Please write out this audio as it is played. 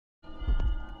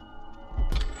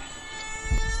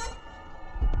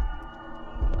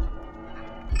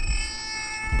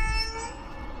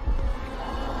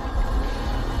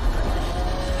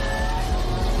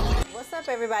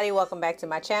everybody, welcome back to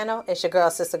my channel. It's your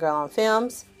girl, Sister Girl on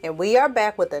Films, and we are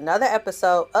back with another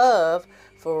episode of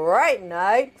Fright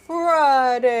Night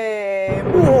Friday.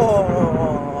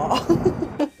 Whoa.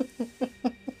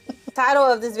 Title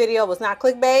of this video was not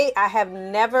clickbait. I have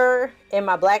never in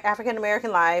my Black African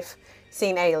American life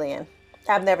seen Alien.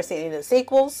 I've never seen any of the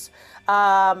sequels.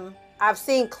 I've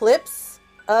seen clips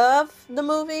of the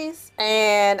movies,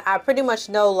 and I pretty much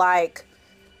know like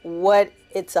what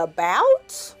it's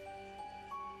about.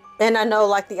 And I know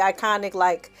like the iconic,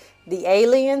 like the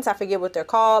aliens, I forget what they're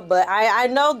called, but I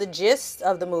know the gist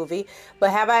of the movie. But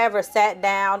have I ever sat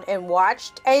down and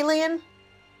watched Alien?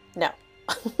 No.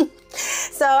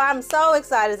 So I'm so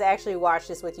excited to actually watch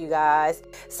this with you guys.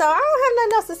 So I don't have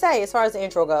nothing else to say as far as the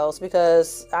intro goes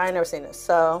because I ain't never seen this.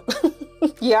 So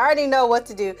you already know what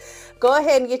to do. Go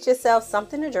ahead and get yourself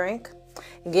something to drink.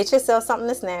 Get yourself something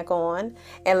to snack on.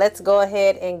 And let's go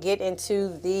ahead and get into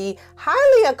the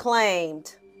highly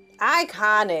acclaimed,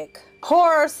 iconic,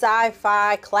 horror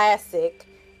sci-fi classic,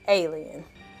 Alien.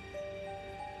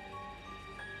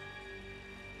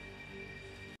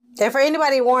 And for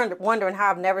anybody wondering how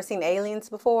I've never seen Aliens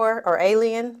before, or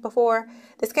Alien before,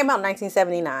 this came out in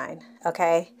 1979,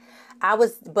 okay? I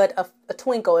was but a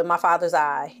twinkle in my father's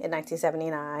eye in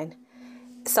 1979.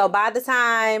 So by the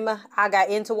time I got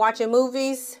into watching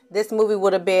movies, this movie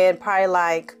would have been probably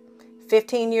like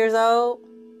 15 years old.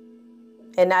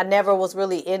 And I never was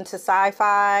really into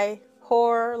sci-fi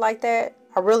horror like that.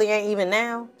 I really ain't even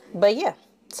now. But yeah,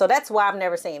 so that's why I've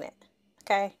never seen it,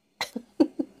 okay?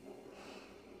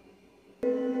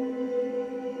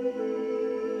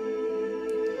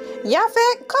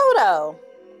 Yaphet Kotto.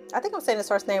 I think I'm saying his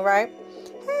first name right.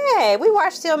 Hey, we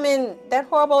watched him in that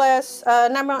horrible ass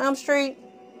Nightmare on Elm Street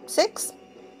 6?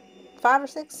 5 or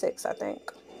 6? 6, I think.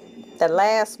 The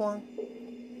last one.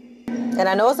 And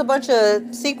I know it's a bunch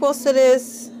of sequels to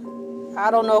this. I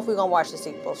don't know if we're gonna watch the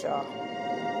sequels, y'all.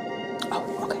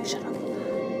 Oh, okay, shut up.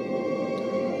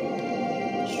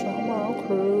 Nostromo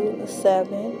Crew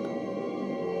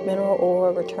 7. Mineral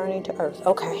ore returning to Earth.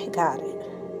 Okay, got it.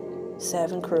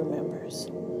 7 crew members.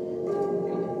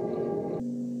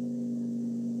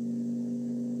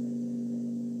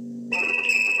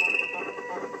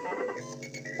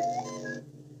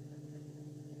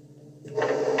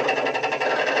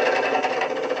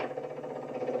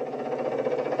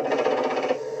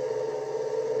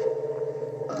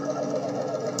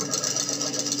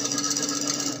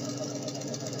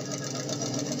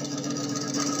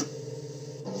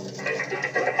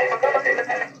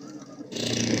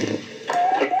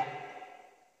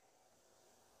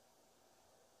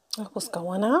 What's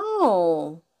going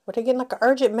on? Were they getting like an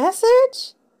urgent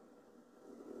message?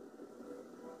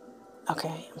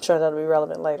 Okay, I'm sure that'll be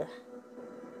relevant later.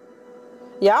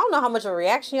 Yeah, I don't know how much of a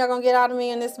reaction y'all gonna get out of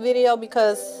me in this video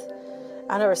because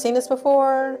I've never seen this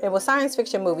before. And with science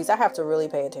fiction movies, I have to really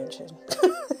pay attention.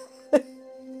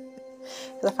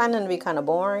 Because I find them to be kind of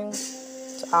boring.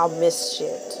 So I'll miss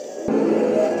shit.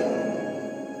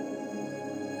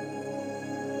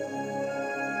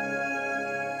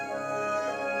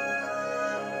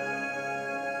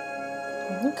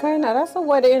 Okay, now that's a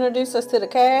way to introduce us to the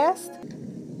cast.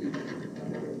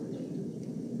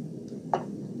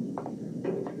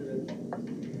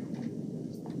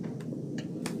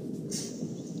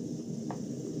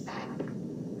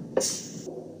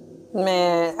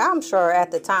 Man, I'm sure at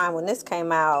the time when this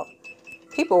came out,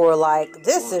 people were like,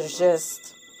 this is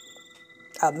just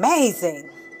amazing.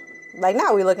 Like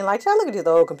now we're looking like, y'all look at these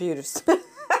old computers. But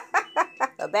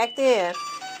back then,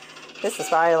 this is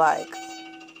probably like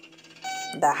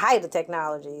the height of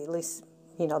technology, at least,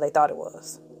 you know, they thought it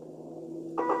was.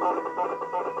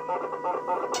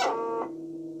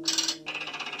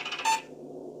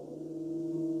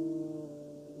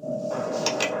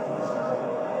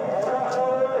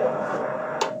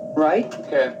 Right?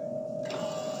 Okay.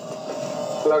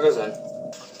 Plug us in.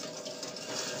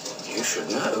 You should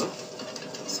know.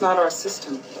 It's not our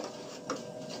system.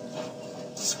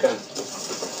 Scan.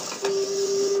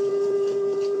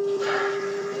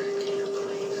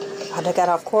 Oh, they got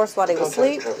off course while they were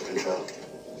asleep.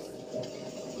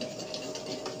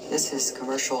 This is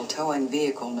commercial towing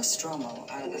vehicle Nostromo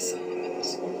out of the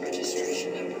Solomons.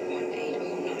 Registration number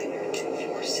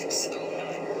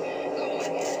 1809-24609. Call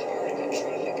from Antarctica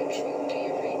Traffic Control. Do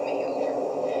you read me?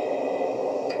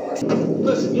 Over. Commercial.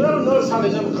 Listen, you ever notice how they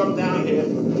never come down here?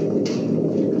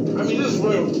 I mean, this is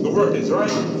where the work is, right?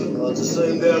 Well, it's the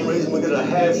same damn reason we get a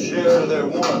half share of their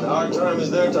one. Our time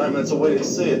is their time. That's the way they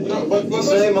see it. No, but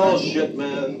same listen, old shit,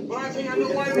 man. But I think I know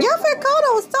why. Yaphet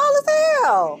Kotto is tall as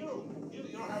hell. You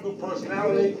don't have no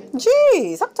personality.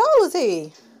 Jeez, how tall is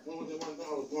he?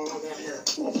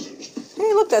 He He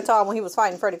didn't look that tall when he was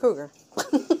fighting Freddy Krueger.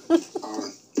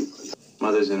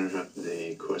 Mother's interrupted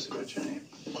the course of our journey.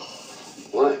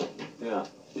 What? Yeah.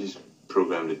 She's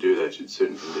programmed to do that should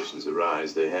certain conditions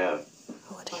arise. They have.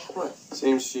 What?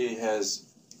 Seems she has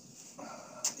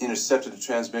intercepted a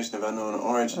transmission of unknown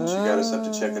origin. She got us up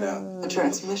to check it out. A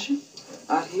transmission?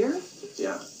 Out here?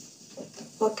 Yeah.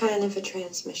 What kind of a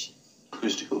transmission?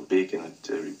 Acoustical beacon that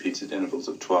repeats at intervals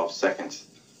of 12 seconds.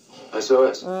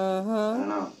 SOS? I don't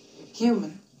know.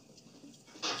 Human.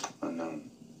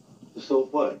 Unknown. So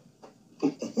what?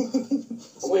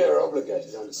 We are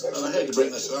obligated under section. I hate to bring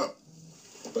this up,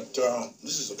 but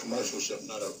this is a commercial ship,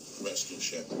 not a rescue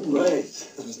ship. Right.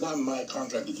 And it's not my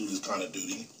contract to do this kind of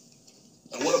duty.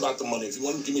 And what about the money? If you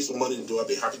want to give me some money to do, I'd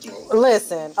be happy to.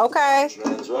 Listen, okay.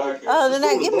 Other than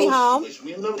that, get me home.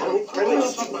 Sorry,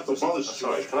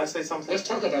 can I say something? Let's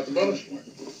talk about the bonus one.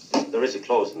 There is a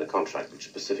clause in the contract which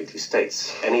specifically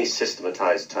states any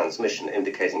systematized transmission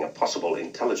indicating a possible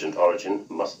intelligent origin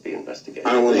must be investigated.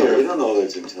 I don't want to hear it. We don't know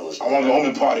that's intelligent. I want to go home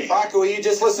and party. Parker, will you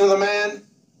just listen to the man?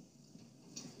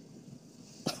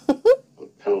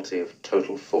 Penalty of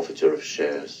total forfeiture of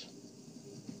shares.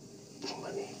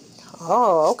 Money.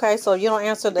 Oh, okay. So you don't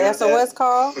answer the SOS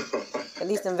call? At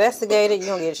least investigate it. You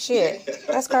don't get shit.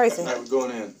 That's crazy. All right, we're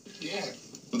going in. Yeah.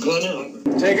 We're going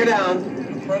in. Take her down.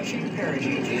 Approaching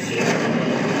parachute.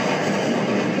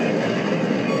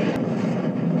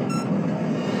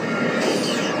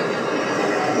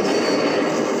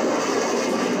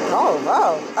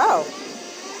 Oh.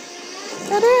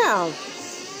 Sit down.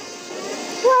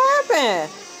 What happened?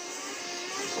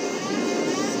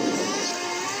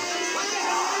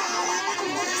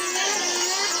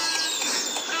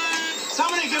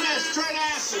 Somebody give me a straight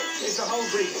answer. It's a whole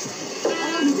breeze. I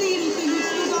don't see anything. You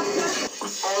see, Doctor?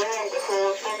 Alarm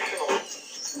control functional.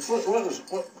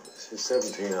 What? It's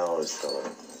 17 hours, fella.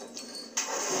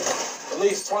 At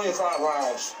least 25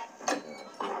 hours.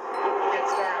 Get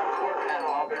started on the core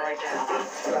panel. I'll be right down. What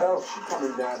the hell? She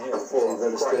coming down here for? You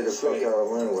better stay the fuck out of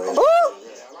the way. Ooh!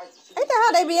 Ain't that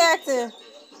how they be acting?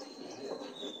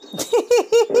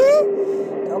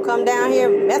 Don't come down here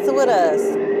messing with us.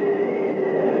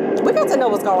 We got to know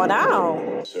what's going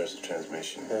on. Source of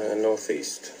transmission.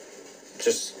 Northeast.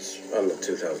 Just under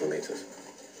 2,000 meters.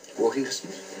 Walking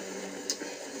distance?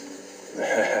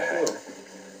 Can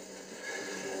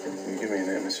you give me an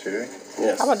atmospheric?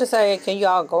 Yes. I'm about to say, can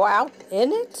y'all go out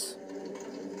in it?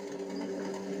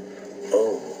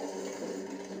 Oh.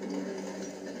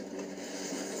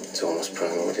 It's almost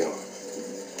primordial.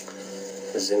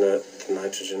 There's inert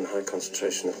nitrogen, high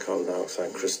concentration of carbon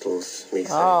dioxide crystals,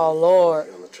 methane. Oh, Lord.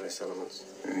 On the trace elements.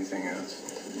 Anything else?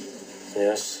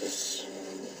 Yes, there's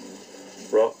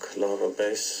rock, lava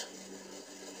base.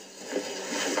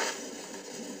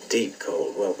 Deep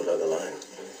cold, well below the line.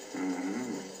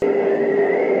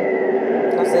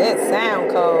 I said it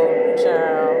sound cold,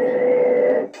 child.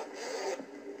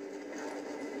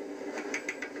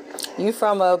 You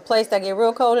from a place that get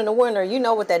real cold in the winter, you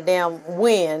know what that damn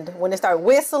wind, when it start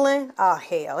whistling, oh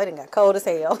hell, it done got cold as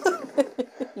hell.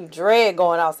 You dread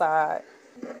going outside.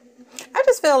 I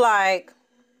just feel like,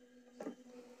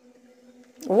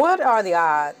 what are the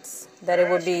odds that it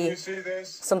would be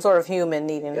some sort of human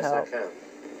needing Yes, help? I can.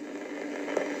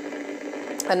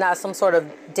 And not some sort of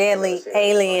deadly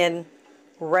alien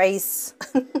race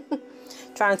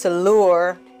trying to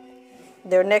lure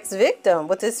their next victim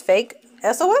with this fake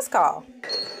SOS call.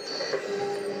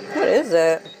 What is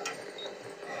that?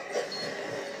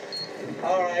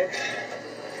 All right.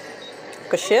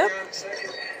 A ship?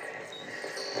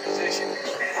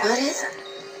 What is it?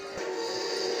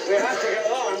 We have to get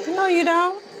along. No, you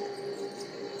don't.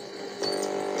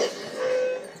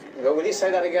 Will you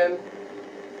say that again?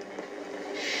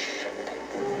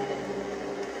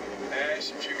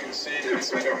 Ash, if you can see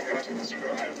this, we don't have to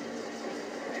describe.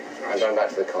 I'm going back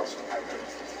to the console.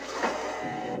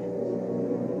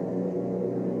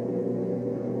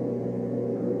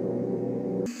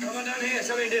 Come on down here,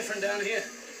 something different down here.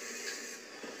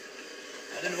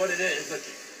 I don't know what it is, but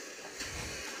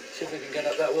see if we can get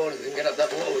up that wall. If we can get up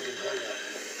that wall, we can find out.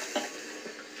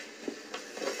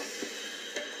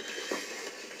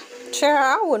 Chair,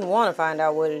 I wouldn't want to find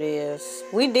out what it is.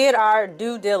 We did our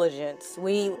due diligence.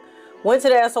 We went to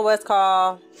the SOS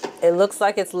call. It looks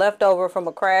like it's left over from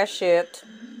a crash ship.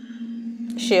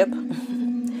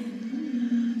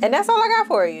 And that's all I got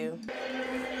for you.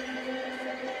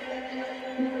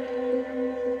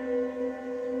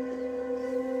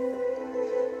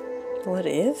 What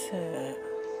is it?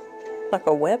 Like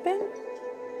a weapon?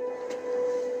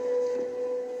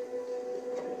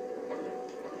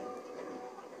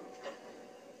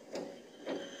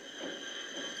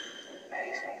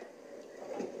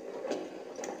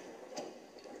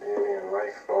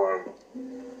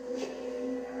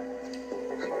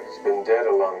 Looks like he's been dead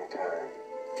a long time.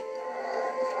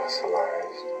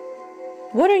 Fossilized.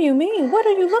 What do you mean? What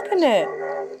are you looking at? Thrown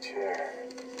out of the chair.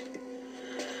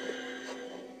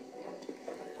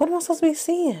 What am I supposed to be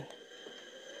seeing?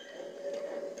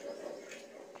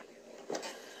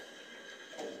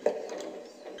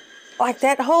 Like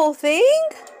that whole thing?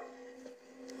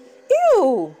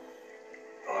 Ew.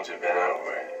 Bones have been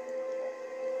outward.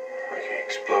 Like he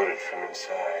exploded from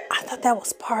inside. I thought that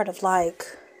was part of like...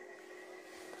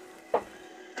 Wonder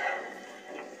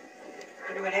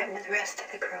what happened to the rest of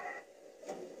the crew.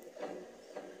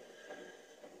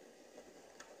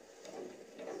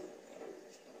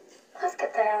 Let's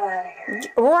get the hell out of here.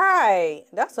 Right.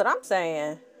 That's what I'm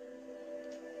saying.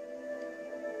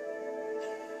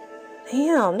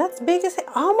 Damn, that's big as hell.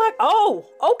 Oh my... Oh,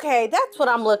 okay. That's what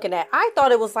I'm looking at. I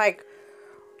thought it was like...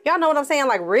 Y'all know what I'm saying?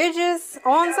 Like ridges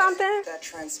on something? That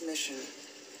transmission.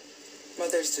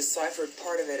 Mother's deciphered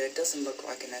part of it. It doesn't look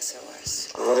like an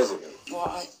SOS. What is it?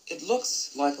 Well, it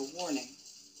looks like a warning.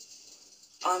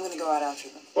 I'm gonna go out after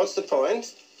them. What's the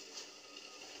point?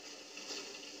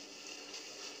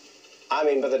 I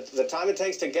mean, by the time it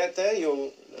takes to get there,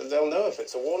 they'll know if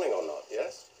it's a warning or not,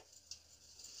 yes?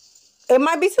 It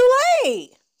might be too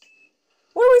late.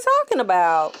 What are we talking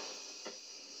about?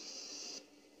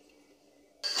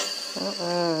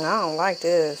 I don't like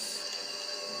this.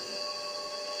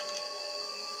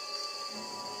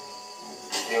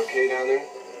 You okay down there?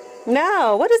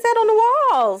 No, what is that on the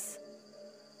walls?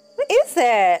 What is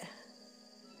that?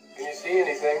 Can you see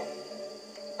anything?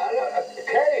 A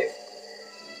cave.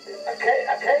 A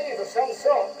cave of some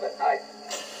sort, but I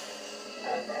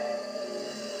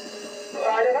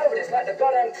don't know, but it's like the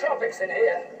goddamn tropics in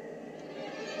here.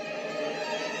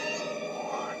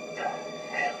 What the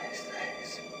hell is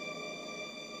this?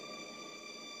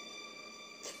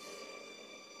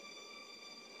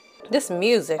 This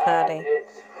music, honey. And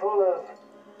it's full of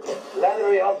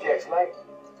leathery objects like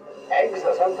eggs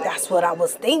or something. That's what I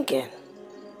was thinking.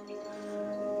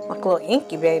 Like a little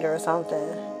incubator or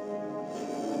something.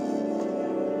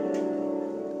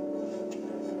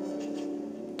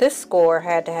 This score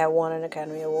had to have won an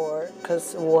Academy Award.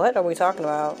 Because what are we talking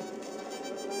about?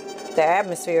 The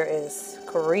atmosphere is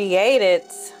created.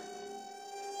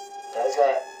 There's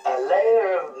a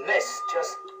layer of mist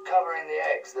just covering the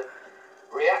eggs that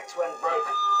react when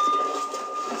broken.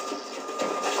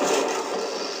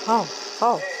 Oh.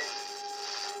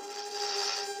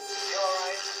 You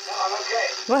alright? No, I'm okay.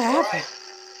 What You happened? alright?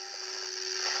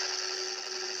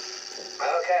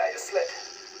 I'm okay, I just slipped.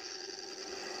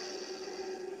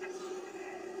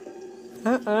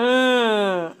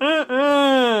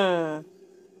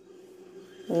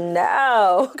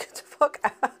 No. Get the fuck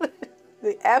out of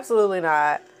here. Absolutely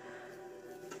not.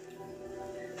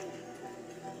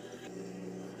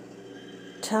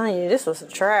 I'm telling you, this was a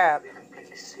trap.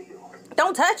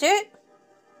 Don't touch it.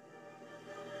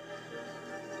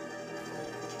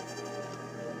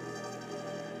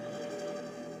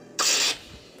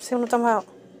 See what I'm talking about?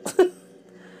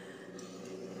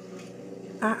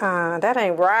 That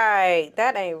ain't right.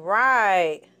 That ain't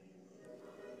right.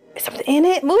 Is something in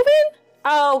it moving?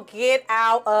 Oh, get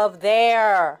out of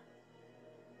there.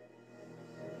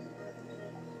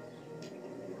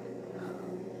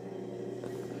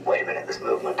 Wait a minute, this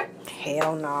movement.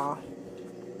 Hell no.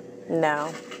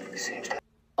 No. Seems to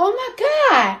Oh my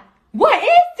God! What is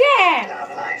that? have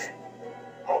life.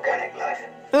 Organic life.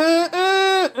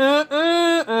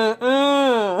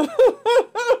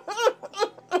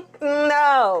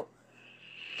 No.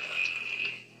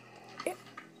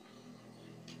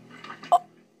 Oh,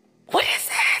 what is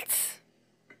that?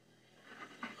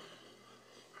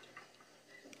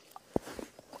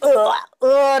 Ugh,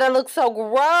 that looks so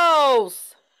gross.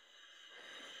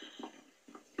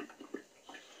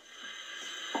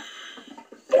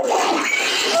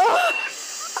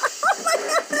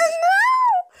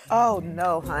 Oh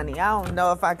no, honey. I don't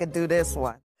know if I could do this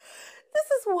one. This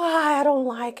is why I don't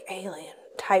like alien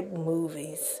type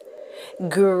movies.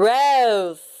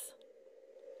 Gross.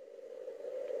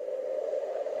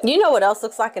 You know what else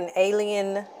looks like an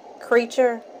alien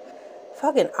creature?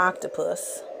 Fucking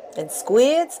octopus. And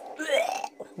squids? Blech.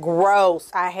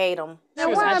 Gross. I hate them.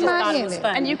 Now why am I in it?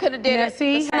 And you could have did it.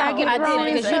 See how I get wrong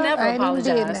because you never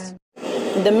apologized.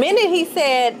 The minute he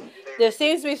said there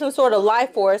seems to be some sort of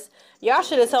life force, y'all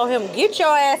should have told him, get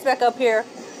your ass back up here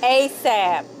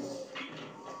ASAP.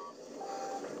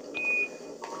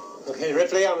 Okay,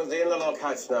 Ripley, I'm at the interlock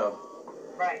hatch now.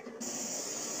 Right.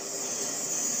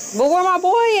 But where my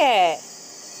boy at?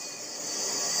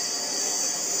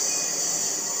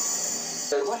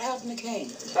 What happened to Kane?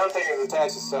 Something has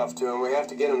attached itself to him. We have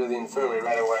to get him to the infirmary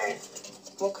right away.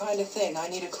 What kind of thing? I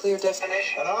need a clear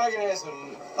definition. An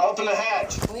organism. Open the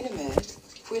hatch. Wait a minute.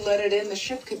 If we let it in, the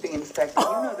ship could be infected. You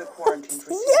know the quarantine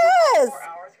procedure. Yes! 4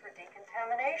 hours for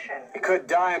decontamination. He could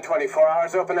die in 24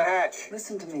 hours. Open the hatch.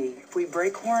 Listen to me. If we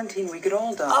break quarantine, we could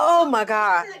all die. Oh my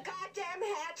God. The goddamn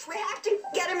hatch. We have to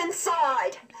get him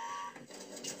inside.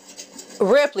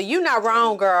 Ripley, you not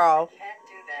wrong, girl. Can't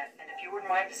do that. And if you were in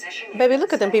my position, Baby,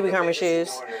 look at them PB Herman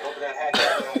shoes. Open that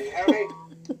hatch. Do you hear me?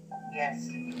 yes.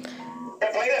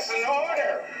 Ripley, this is an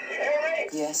order. You hear me?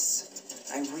 Yes.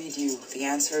 I read you. The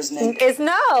answer is no. It's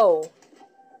no.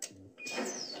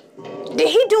 Did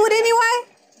he do it anyway?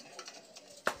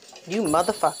 You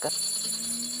motherfucker.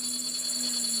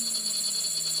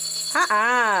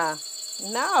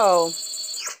 No.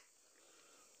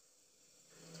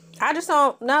 I just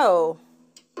don't know.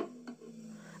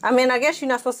 I mean, I guess you're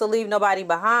not supposed to leave nobody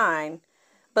behind.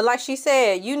 But like she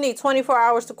said, you need 24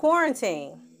 hours to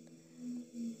quarantine.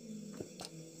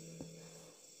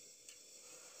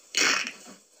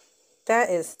 That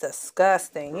is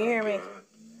disgusting. You hear me?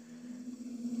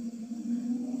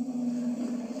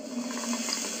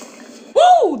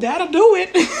 Woo, that'll do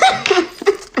it.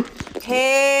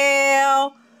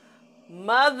 Hell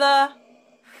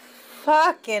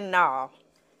motherfucking no.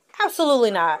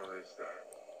 Absolutely not.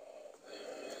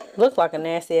 Look like a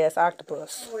nasty ass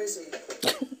octopus. Who is he?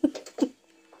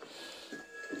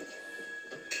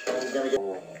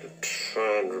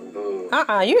 Try and remove.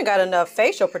 You ain't got enough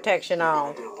facial protection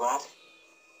on. Do what?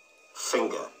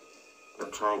 Finger. Now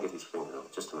try and get his finger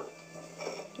off. Just a minute.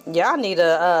 Y'all need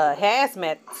a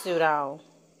hazmat suit on.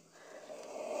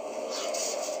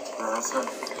 It's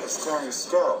turning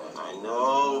still. I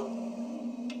know.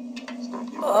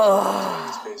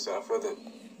 Oh. Space off with it.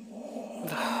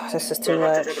 This is too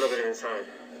much. Take a look at him inside.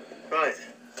 Right.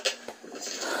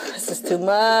 This is too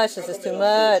much. This is too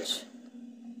much.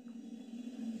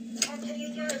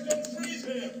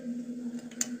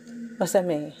 What's that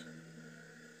mean?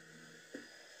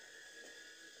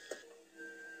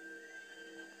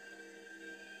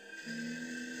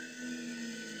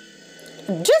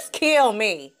 Just kill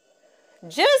me.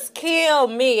 Just kill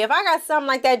me. If I got something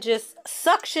like that just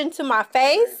suction to my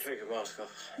face. Take your mask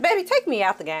off. Baby, take me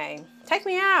out the game. Take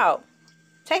me out.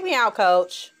 Take me out,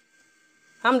 coach.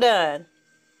 I'm done.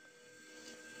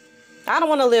 I don't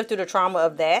want to live through the trauma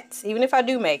of that. Even if I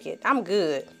do make it, I'm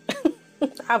good.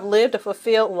 I've lived a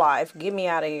fulfilled life. Get me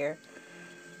out of here.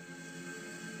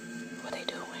 What they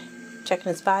doing? Checking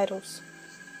his vitals?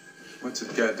 What's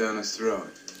it got down his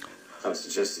throat? I would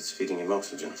suggest it's feeding him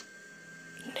oxygen.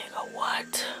 Nigga,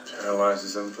 what?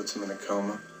 Paralyzes him, puts him in a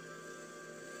coma.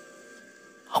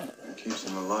 Oh. And keeps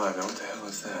him alive. Now, what the hell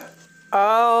is that?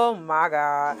 Oh my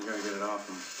God. We gotta get it off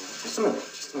him. Just a minute.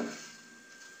 Just a minute.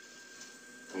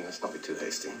 I mean, let's not be too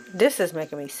hasty. This is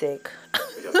making me sick.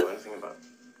 We don't know anything about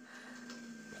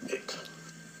it.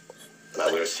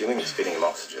 Now, we're assuming it's feeding him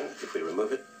oxygen. If we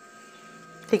remove it,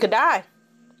 He could die.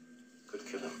 could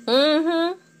kill him.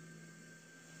 Mm-hmm.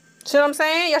 See what I'm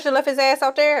saying? Y'all should have left his ass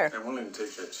out there. I won't even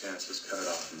take that chance. Just cut it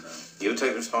off him now. You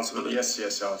take responsibility. Yes,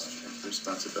 I'll take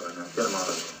responsibility now. Get him out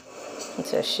of it. He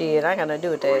said, shit, I got nothing to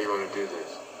do with Why do that. you want to do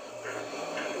this?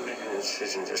 Make an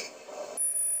incision, just...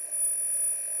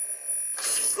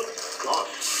 God.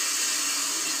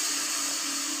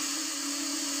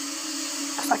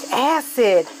 It's like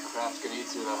acid. Craft's gonna eat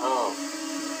through the hole.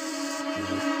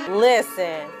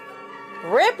 Listen,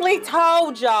 Ripley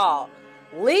told y'all,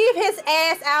 leave his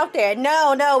ass out there.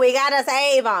 No, we gotta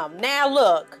save him. Now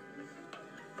look.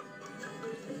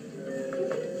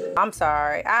 I'm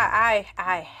sorry. I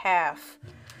have.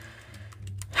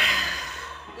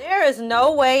 There is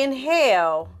no way in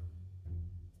hell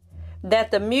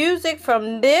that the music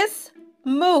from this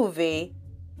movie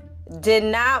did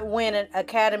not win an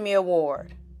Academy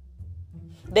Award.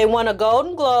 They won a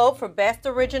Golden Globe for Best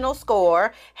Original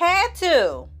Score. Had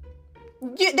to.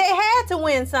 They had to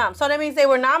win some. So that means they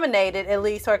were nominated at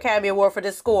least for Academy Award for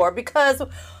this score because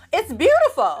it's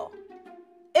beautiful.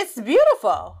 It's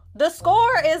beautiful. The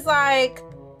score is like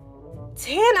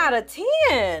 10 out of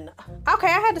 10. Okay,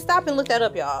 I had to stop and look that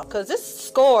up, y'all, because this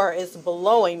score is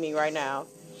blowing me right now.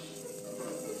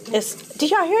 Did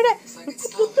y'all hear that?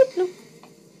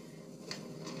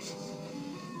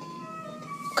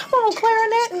 Come on,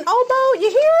 clarinet and oboe. You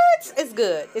hear it? It's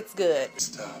good. It's good.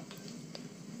 Stop.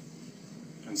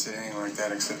 Don't say anything like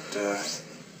that except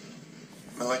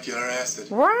molecular acid.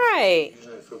 Right.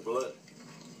 For blood.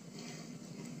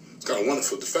 It's got a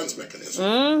wonderful defense mechanism.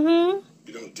 Mm-hmm.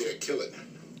 You don't dare kill it.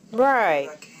 Right.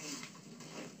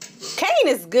 Kane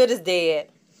is good as dead.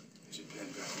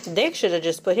 Dick should have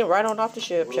just put him right on off the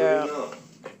ship, child.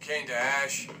 Kane to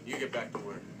Ash, you get back to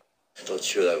work. Not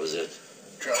sure that was it.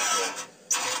 Trust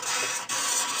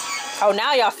Oh,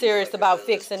 now y'all serious about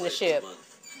fixing the ship.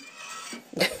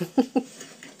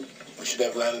 We should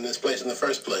have landed in this place in the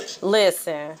first place.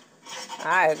 Listen,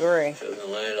 I agree. Shouldn't have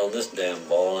landed on this damn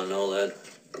ball, I know that.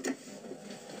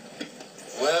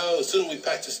 Well, the sooner we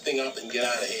patch this thing up and get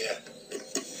out of here,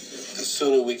 the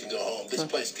sooner we can go home. This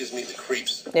place gives me the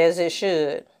creeps. As it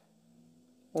should.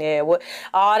 Yeah, what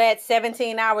all that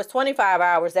 17 hours, 25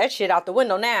 hours, that shit out the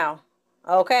window now.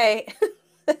 Okay.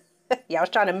 Y'all was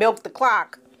trying to milk the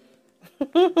clock.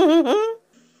 I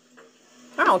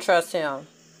don't trust him.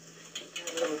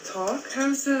 A little talk.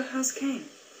 How's Kane?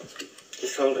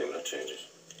 He's holding, no changes.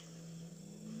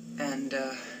 And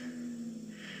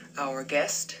our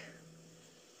guest?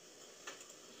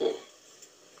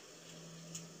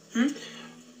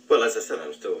 Well, as I said,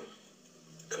 I'm still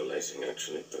collating,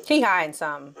 actually. But He hiding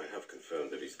something. I have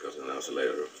confirmed that he's got an outer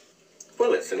layer of...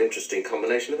 Well, it's an interesting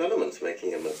combination of elements,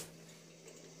 making him a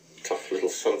tough little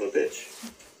son of a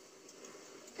bitch.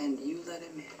 And you let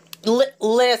him in.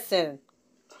 Listen.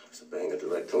 It's a banger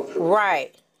direct order.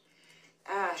 Right.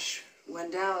 Ash,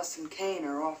 when Dallas and Kane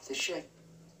are off the ship,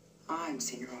 I'm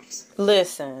senior officer.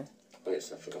 Listen. Oh,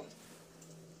 yes, I forgot.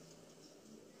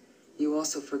 You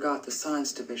also forgot the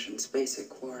Science Division's basic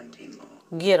quarantine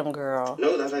law. Get him, girl.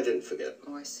 No, that I didn't forget.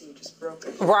 Oh, I see. You just broke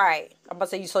it. Right. I'm about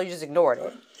to say you, so you just ignored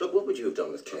it. Look, what would you have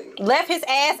done with Kane? Left his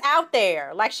ass out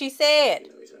there, like she said.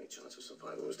 You know, his only chance of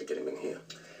survival was to get him in here.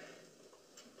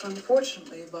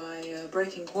 Unfortunately, by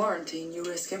breaking quarantine, you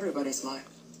risk everybody's life.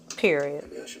 Period.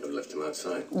 Maybe I should have left him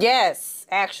outside. Yes,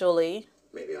 actually.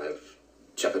 Maybe I've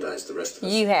jeopardized the rest of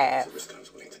us. You have. It's a risk I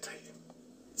was willing to take.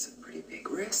 It's a pretty big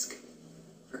risk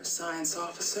for a science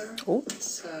officer. Ooh.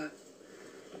 It's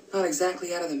not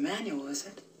exactly out of the manual, is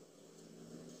it?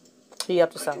 He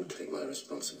up to I something. do take my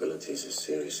responsibilities as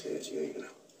seriously as you know.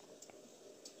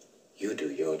 You do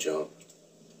your job,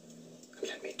 and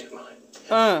let me do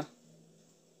mine.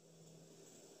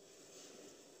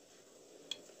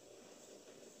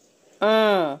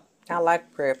 I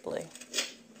like Ripley.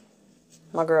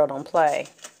 My girl don't play.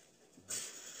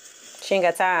 She ain't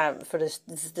got time for this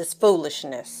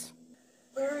foolishness.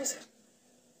 Where is it?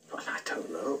 Well, I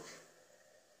don't know.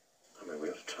 I mean, we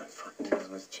ought to try and find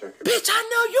it. Let's check it. Bitch, I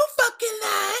know you fucking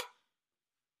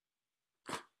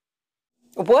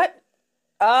lied. What?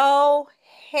 Oh,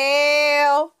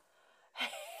 hell.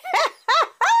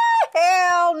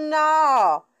 Hell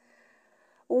no.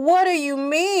 What do you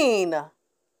mean?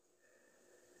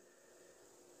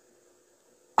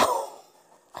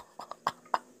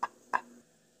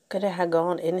 Could it have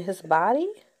gone in his body?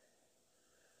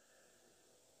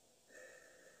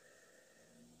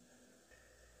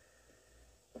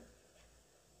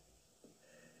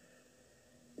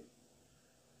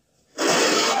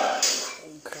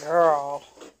 Girl.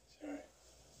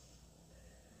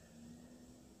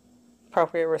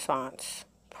 Appropriate response.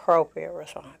 Appropriate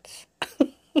response.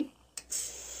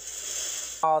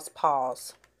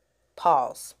 Pause.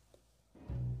 Pause.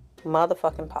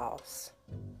 Motherfucking pause.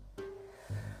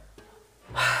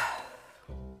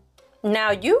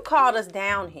 Now, you called us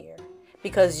down here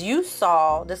because you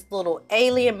saw this little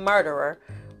alien murderer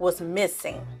was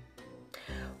missing.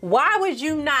 Why would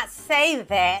you not say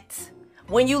that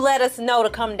when you let us know to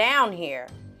come down here?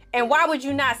 And why would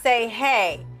you not say,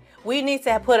 hey, we need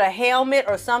to put a helmet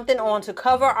or something on to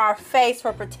cover our face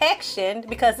for protection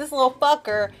because this little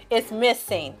fucker is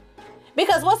missing?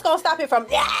 Because what's going to stop it from,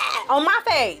 on my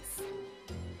face?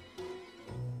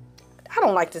 I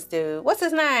don't like this dude. What's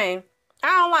his name? I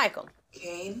don't like him.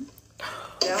 Kane?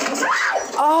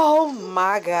 Oh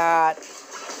my God.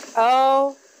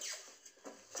 Oh.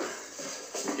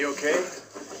 You okay?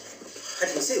 I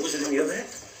didn't see it. Was it in the other hand?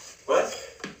 What?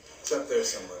 It's up there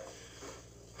somewhere.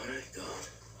 All right, go on.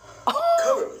 Oh.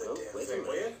 Cover it with a damn thing,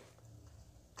 will you?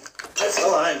 That's a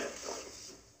line.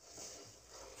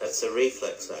 That's a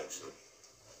reflex action.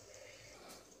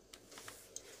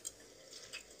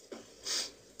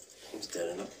 He's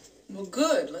dead enough. Well,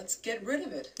 good. Let's get rid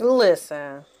of it.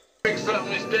 Listen. Fix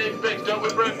something, stay fixed up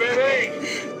with Brett Betty.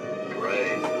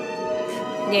 Right.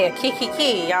 Yeah,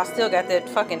 Kiki. Y'all still got that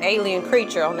fucking alien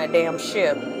creature on that damn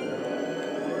ship.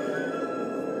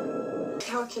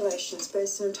 Calculations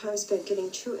based on time spent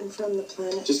getting to and from the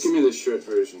planet. Just give me the short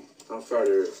version. How far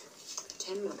to Earth?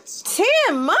 10 months.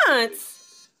 10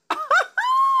 months?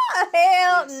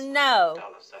 Hell no.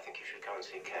 Dallas, I think you should come and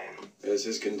see Kane. Has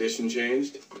his condition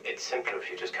changed? It's simpler if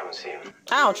you just come and see him.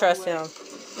 I don't trust him.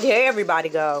 Yeah, everybody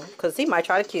go. Because he might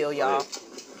try to kill y'all.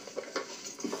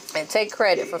 And take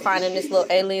credit for finding this little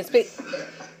alien speak.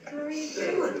 How are you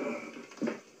doing?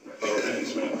 Oh,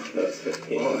 thanks, man. That's the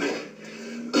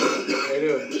How you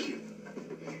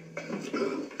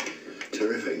doing?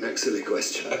 Terrific. Next silly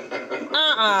question.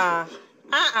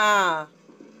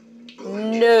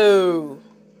 No.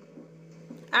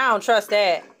 I don't trust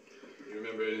that. You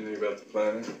remember anything about the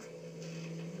planet?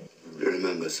 Do you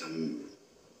remember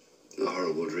a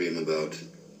horrible dream about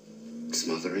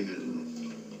smothering it?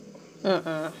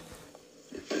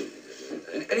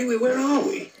 Anyway, where are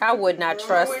we? I would not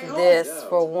trust this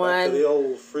for one The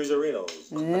old freezerinos.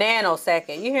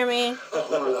 nanosecond. You hear me?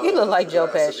 You look like Joe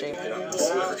Pesci.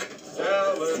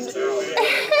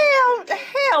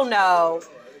 Hell no.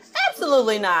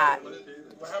 Absolutely not.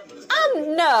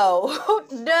 No.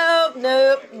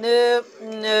 Nope.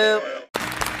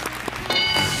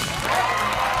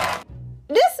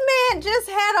 This man just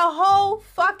had a whole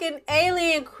fucking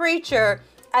alien creature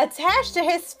attached to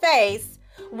his face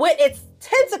with its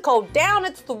tentacle down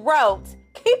its throat,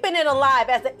 keeping it alive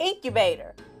as an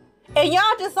incubator. And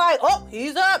y'all just like, oh,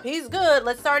 he's up, he's good,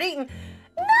 let's start eating.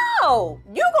 No,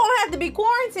 you gonna have to be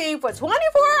quarantined for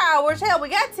 24 hours. Hell, we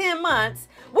got 10 months.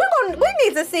 We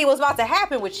need to see what's about to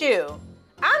happen with you.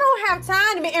 I don't have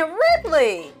time to be, and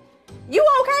Ripley, you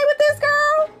okay with this,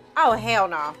 girl? Oh, hell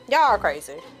no, y'all are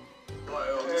crazy.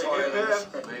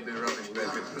 Maybe rubbish,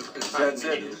 baby. That's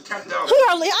it.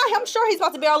 I'm sure he's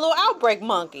about to be our little outbreak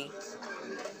monkey.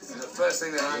 The first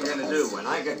thing that I'm going to do when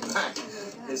I get back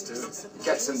is to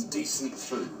get some decent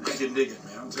food. I can dig it,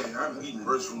 man. I'm telling you, I haven't eaten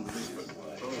birds from the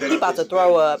He about to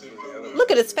throw up.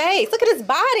 Look at his face. Look at his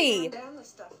body.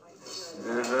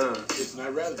 Listen,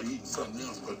 I'd rather be eating something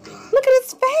else, but look at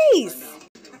his face.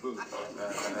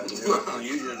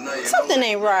 Something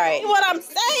ain't right. What I'm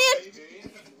saying?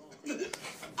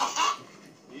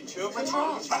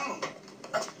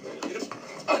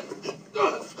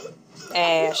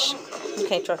 Ash. You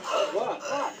can't trust.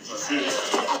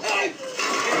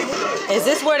 Is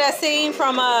this where that scene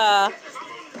from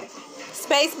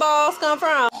Spaceballs come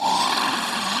from?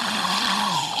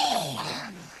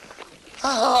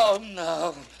 Oh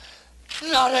no.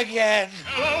 Not again.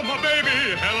 Hello, my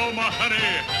baby. Hello, my honey.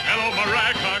 Hello, my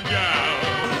ragtime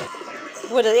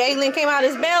gal. Where the alien came out of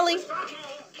his belly?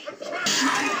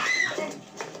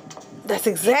 That's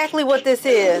exactly what this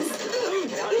is.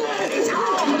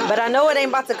 But I know it ain't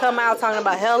about to come out talking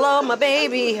about, hello, my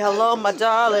baby. Hello, my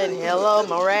darling. Hello,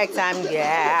 my ragtime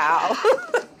gal.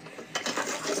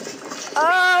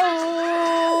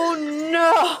 Oh,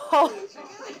 no.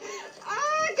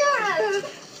 Oh, God.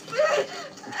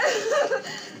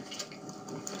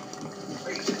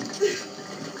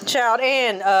 Child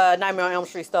and Nightmare on Elm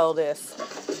Street stole this.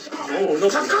 Oh, no.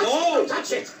 Oh,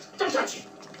 touch it. Don't touch it.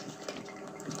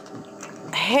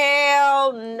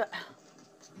 Hell no.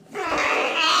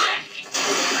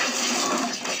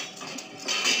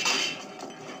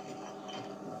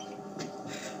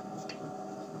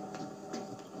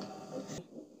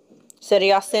 Said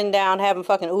y'all sitting down having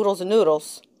fucking oodles and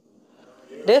noodles.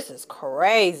 This is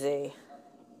crazy.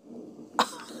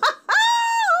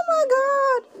 Oh my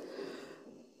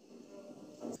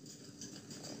God.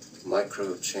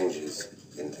 Micro changes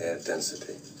in air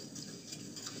density.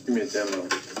 Give me a demo.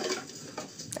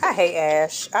 I hate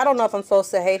Ash. I don't know if I'm supposed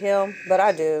to hate him, but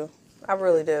I do. I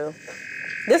really do.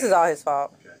 This is all his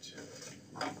fault. Gotcha.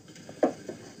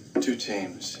 2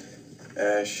 teams.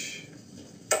 Ash,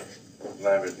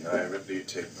 Lambert, and I. Ripley, you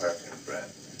take Parker and Brad.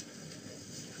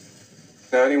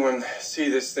 Now, anyone see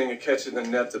this thing or catch it in the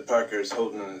net that Parker is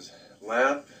holding in his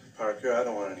lap? Parker, I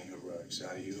don't want any heroics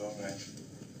out of you, all right?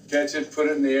 Catch it, put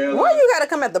it in the air. Why you gotta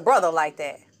come at the brother like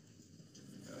that?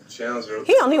 Channels are open.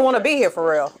 He don't even want to be here for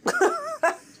real.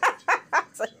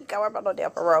 So you can't worry about no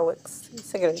damn heroics. He's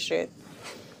sick of this shit.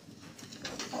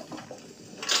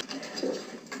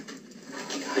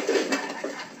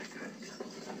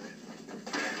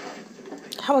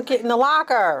 How we get in the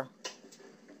locker?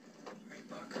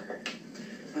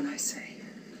 When I say.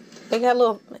 They got a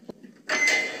little.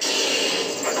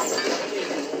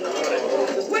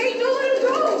 Wait, no, let him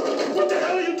go. what the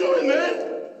hell are you doing, man?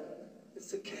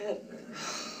 It's a cat.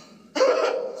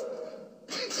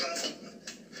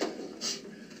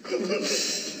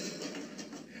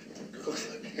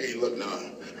 Hey, look now.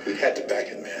 We had to back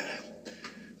it, man.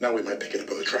 Now we might pick it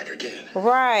up on the track again.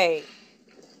 Right.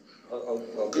 I'll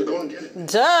go and get it.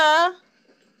 Duh.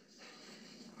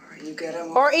 You get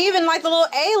him. Or even like the little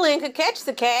alien could catch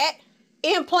the cat,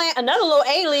 implant another little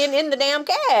alien in the damn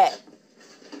cat.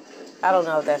 I don't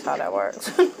know if that's how that works.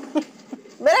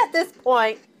 But at this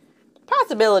point,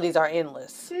 possibilities are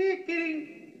endless.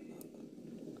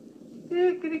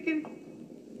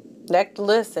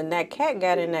 Listen, that cat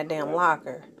got in that damn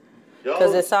locker.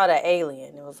 Because it saw the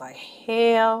alien. It was like,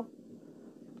 hell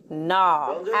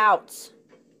no. Out.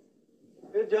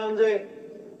 Hey, Jonesy.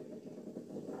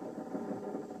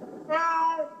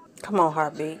 Come on,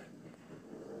 heartbeat.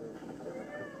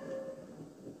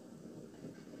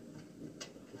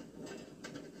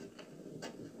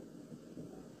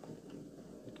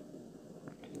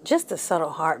 Just a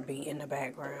subtle heartbeat in the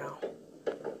background.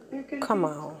 Come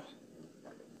on.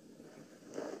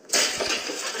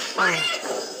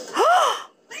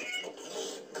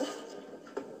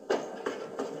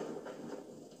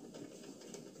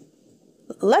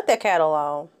 Let the cat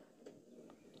alone.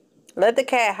 Let the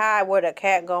cat hide where the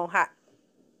cat gon' hide.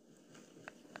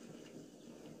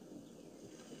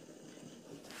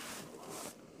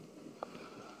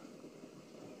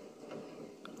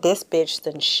 This bitch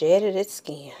done shedded its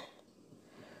skin.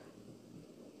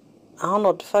 I don't know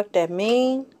what the fuck that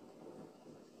mean.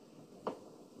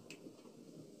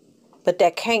 But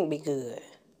that can't be good.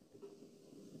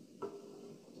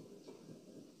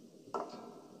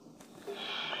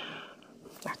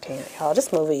 I can't, y'all.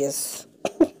 This movie is...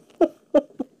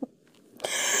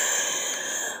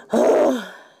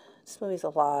 This movie's a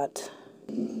lot.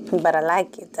 But I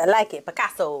like it. I like it.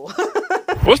 Picasso.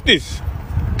 What's this?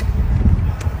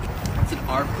 It's an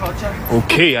art project.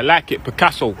 Okay, I like it.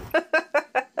 Picasso.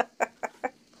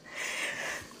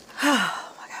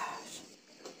 Oh my gosh.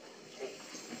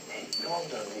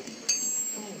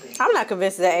 I'm not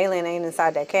convinced that alien ain't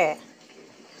inside that cat.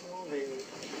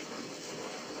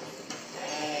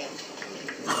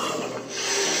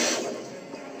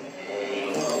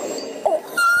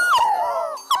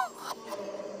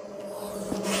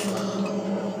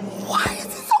 Why is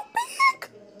it so big?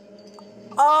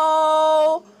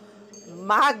 Oh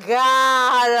my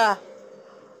God.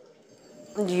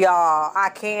 Y'all, I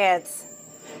can't.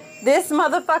 This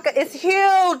motherfucker is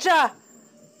huge.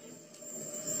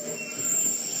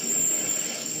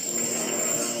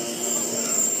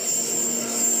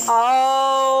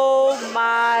 Oh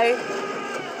my.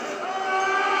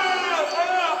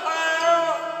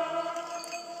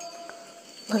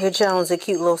 Look at Jones's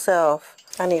cute little self.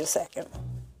 I need a second.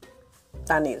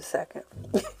 I need a second.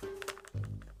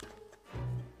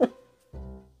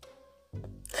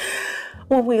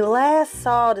 When we last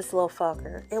saw this little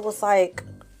fucker, it was like,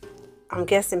 I'm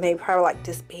guessing maybe probably like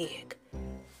this big.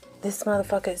 This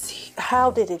motherfucker is,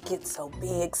 how did it get so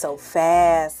big so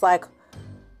fast? Like,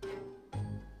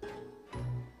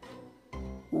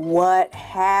 what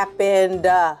happened?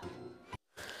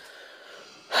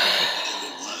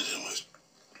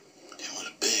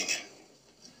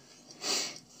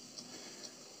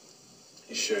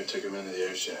 You sure it took him into the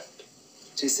air shaft?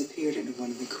 Disappeared into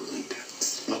one of the cooling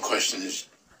ducts. No question is,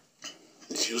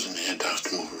 it's using the air ducts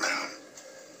to move around.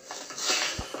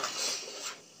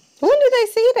 When did they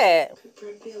see that?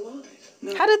 Could be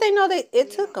alive. How did they know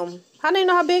it took them? How did they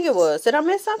know how big it was? Did I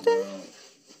miss something?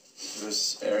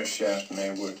 This air shaft may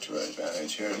work to our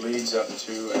advantage. Here it leads up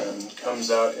to and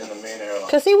comes out in the main airlock.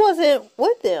 Because he wasn't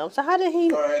with them. So how did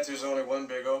he... All right, there's only one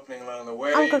big opening along the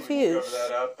way. I'm confused. We cover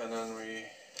that up and then we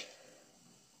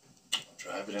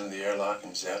drive it into the airlock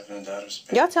and zap it into outer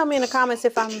space. Y'all tell me in the comments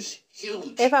if I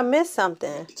missed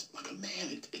something. It's like a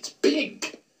man. It's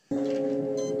big.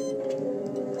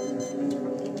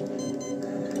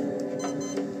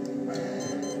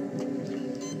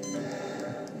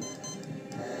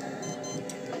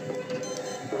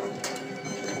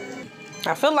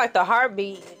 I feel like the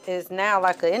heartbeat is now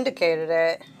like an indicator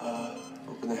that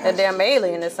a damn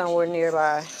alien is somewhere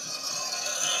nearby.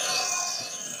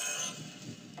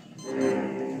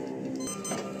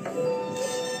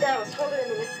 Dallas, hold it a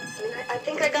minute. I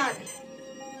think I got it.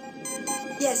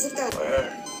 Yes, I've got it.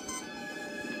 Where?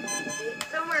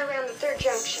 Somewhere around the third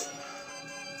junction.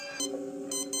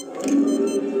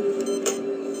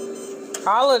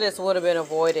 All of this would have been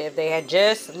avoided if they had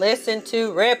just listened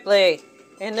to Ripley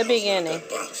in the beginning.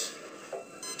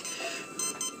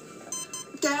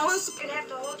 Dallas? You're gonna have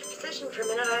to hold your position for a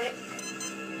minute.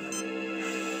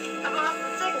 I'm off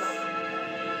the signal.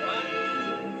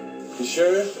 You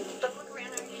sure? But look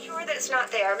around. Are you sure that it's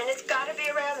not there? I mean, it's got to be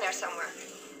around there somewhere.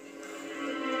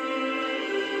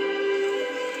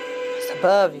 It's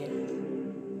above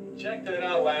you. Check that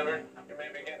out, Lambert. You may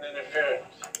be getting interference.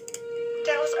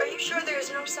 Dallas, are you sure there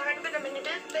is no sign of it? I mean, it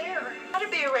is there. It's got to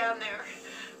be around there.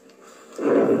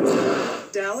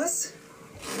 Dallas?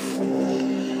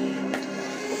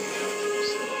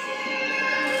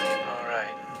 All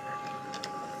right.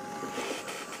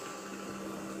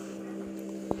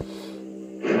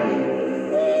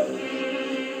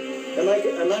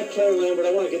 Am I Carrie Lambert? I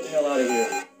want to get the hell out of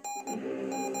here.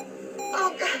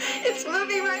 Oh, God, it's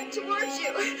moving right towards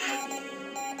you.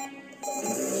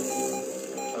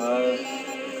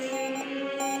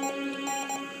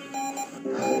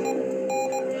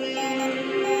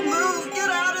 Move! Get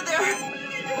out of there!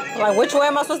 Like, which way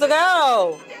am I supposed to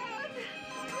go?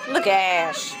 Look at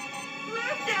Ash.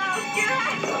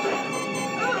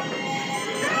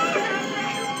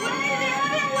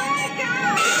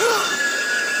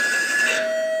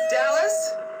 Dallas?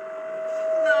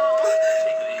 No.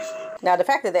 Now, the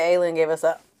fact that the alien gave us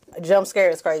a jump scare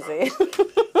is crazy.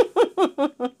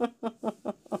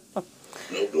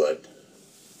 No blood.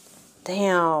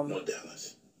 Damn. No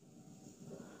Dallas.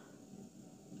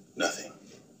 Nothing.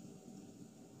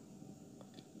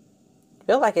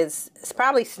 Feel like it's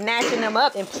probably snatching them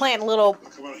up and planting little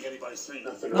Come on, anybody say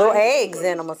nothing. little eggs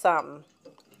in them or something.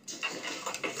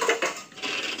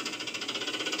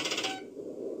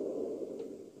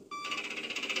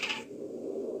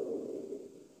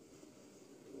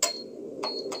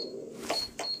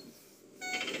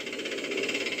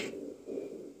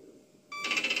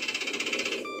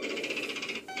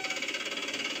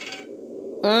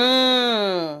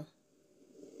 Mmm.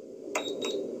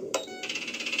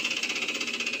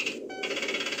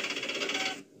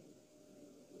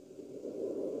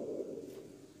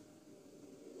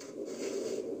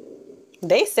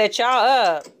 They set y'all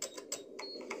up.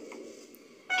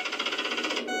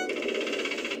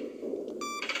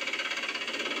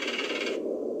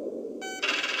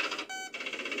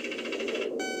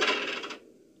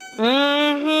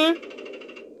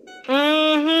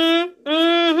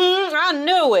 I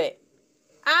knew it.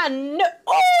 I knew.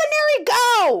 Oh, and there he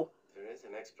go. There is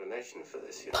an explanation for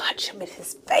this. Punch him in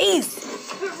his face.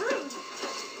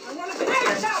 I want to figure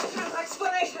it out. No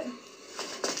explanation.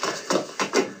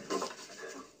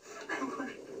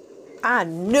 I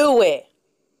knew it.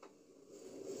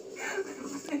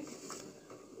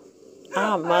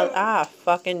 I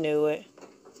fucking knew it.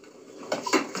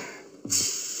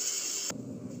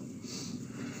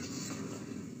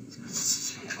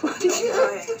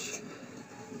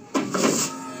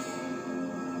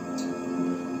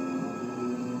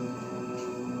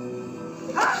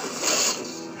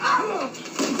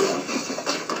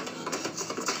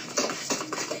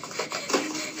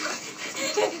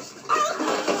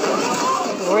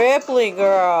 Ripley,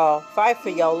 girl, fight for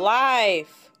your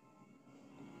life.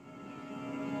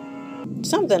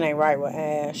 Something ain't right with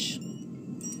Ash.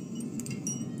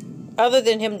 Other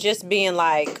than him just being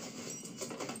like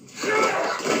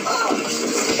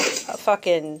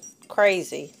fucking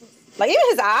crazy. Like, even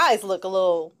his eyes look a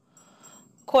little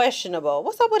questionable.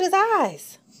 What's up with his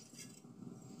eyes?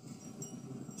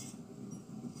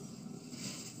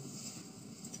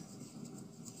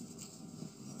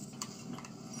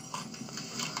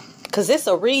 Because it's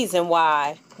a reason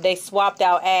why they swapped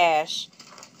out Ash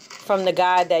from the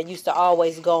guy that used to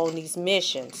always go on these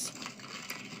missions.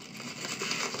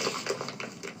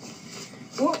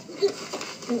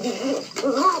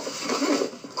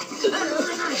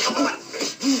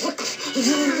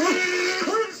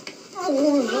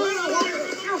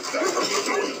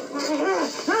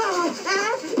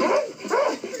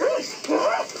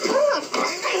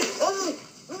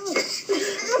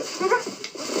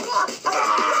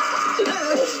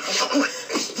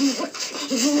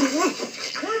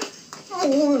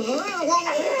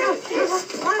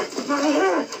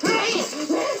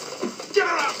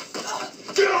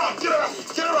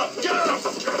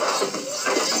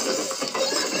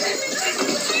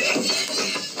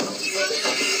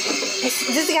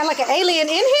 Does he got like an alien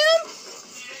in him?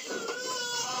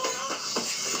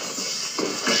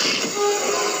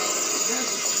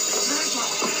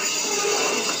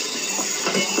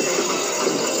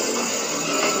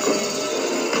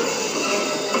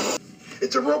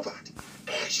 It's a robot.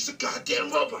 She's a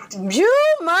goddamn robot.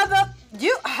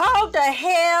 You hold the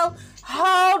hell.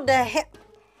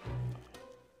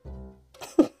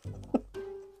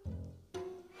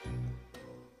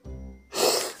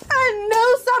 I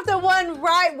knew something wasn't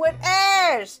right with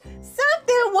Ash.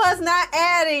 Something was not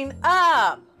adding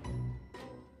up.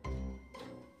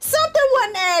 Something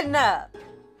wasn't adding up.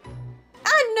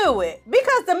 I knew it.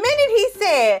 Because the minute he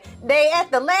said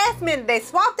at the last minute, they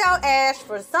swapped out Ash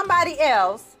for somebody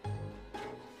else,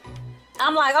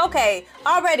 I'm like, okay,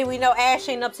 already we know Ash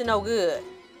ain't up to no good.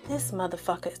 This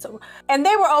motherfucker is so... And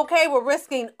they were okay with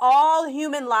risking all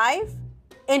human life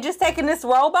and just taking this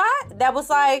robot that was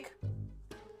like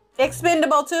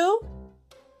expendable too?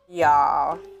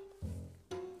 Y'all.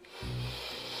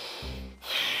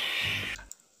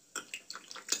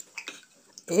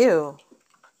 Ew.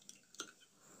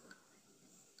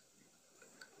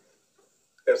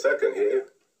 Yes, I can hear you.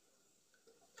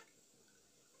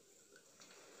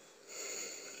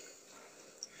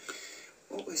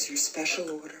 What was your special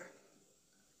order?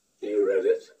 You read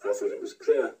it. I thought it was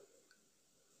clear.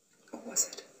 What was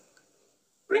it?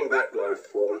 Bring back life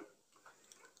form.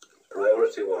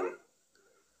 Priority 1.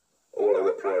 All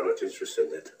other priorities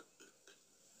rescinded.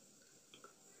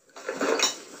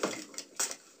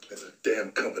 As a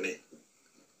damn company.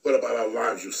 What about our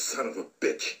lives, you son of a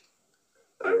bitch?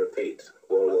 I repeat,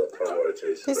 all other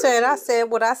priorities. He said, I said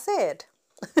what I said.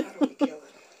 How do we kill it,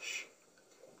 Ash?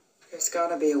 There's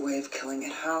gotta be a way of killing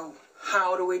it. How?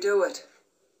 How do we do it?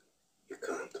 You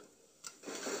can't.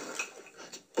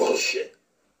 Bullshit.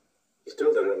 You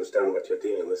still don't understand what you're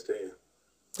dealing with, do you?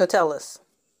 So tell us.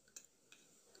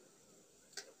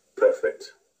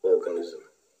 Perfect organism.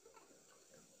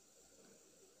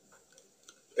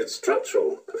 Its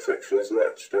structural perfection is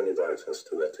matched only by its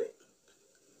hostility.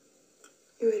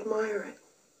 You admire it.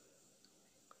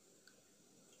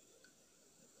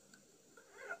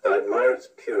 I admire its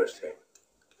purity.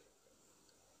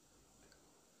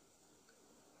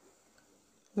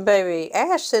 Baby,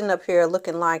 Ash sitting up here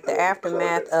looking like the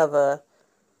aftermath of a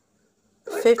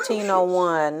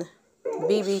 1501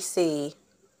 BBC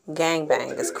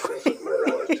gangbang is crazy.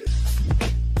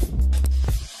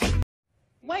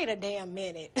 Wait a damn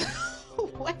minute.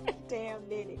 Wait a damn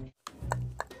minute.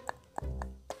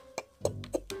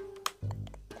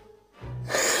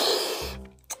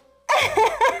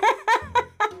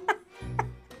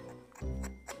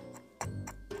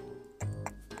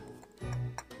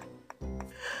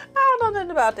 I don't know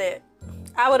nothing about that.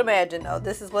 I would imagine, though,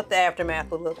 this is what the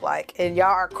aftermath would look like. And y'all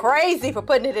are crazy for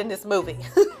putting it in this movie.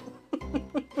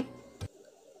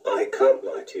 I can't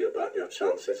lie to you about your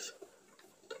chances,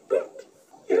 but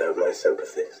you have my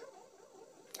sympathies.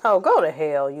 Oh, go to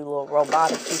hell, you little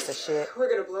robotic piece of shit. We're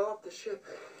gonna blow up the ship.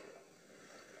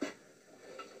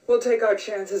 We'll take our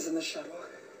chances in the shuttle.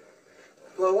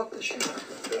 Blow up the ship.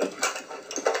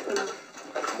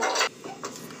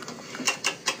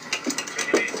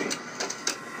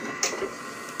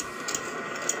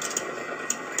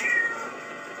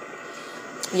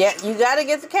 Yeah, you gotta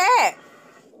get the cat.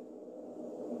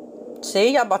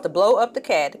 See, y'all about to blow up the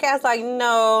cat. The cat's like,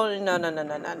 no. Y'all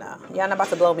not about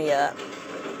to blow me up.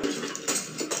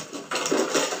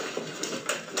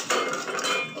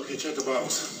 Okay, check the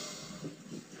box.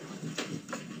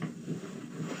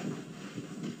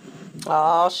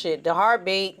 Oh, shit. The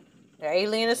heartbeat. The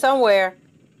alien is somewhere.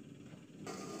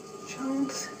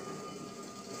 Jones.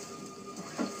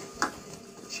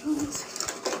 Jones.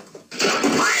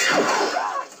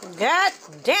 God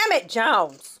damn it,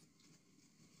 Jones.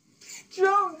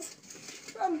 Jones!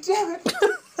 God damn it!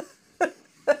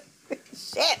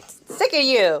 Shit. Sick of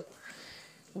you.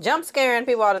 Jump scaring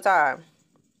people all the time.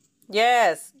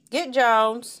 Yes. Get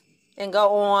Jones and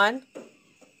go on.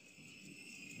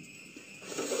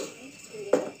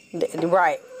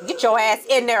 Right. Get your ass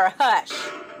in there, hush.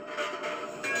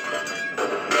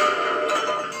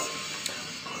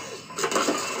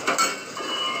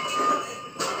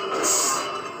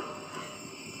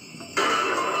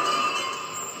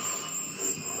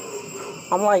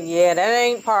 I'm like, yeah, that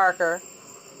ain't Parker.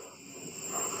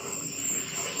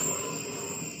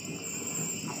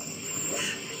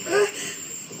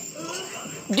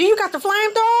 Do you got the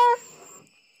flamethrower?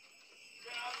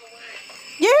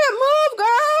 Yeah, move,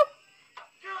 girl.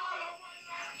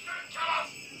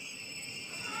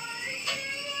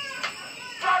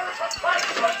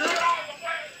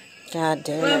 God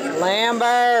damn it,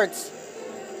 Lamberts.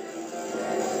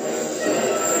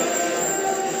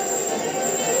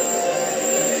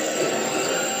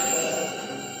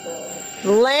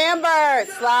 Lambert,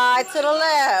 slide to the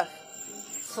left.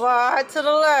 Slide to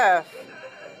the left.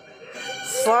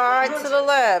 Slide to the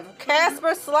left.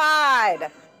 Casper,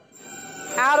 slide.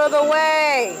 Out of the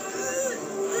way.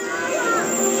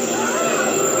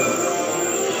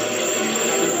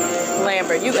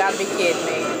 Lambert, you gotta be kidding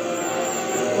me.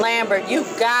 Lambert, you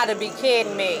gotta be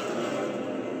kidding me.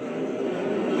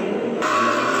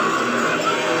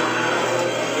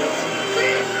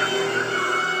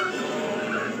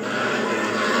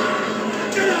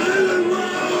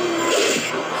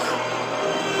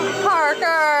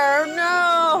 Parker,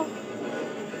 no.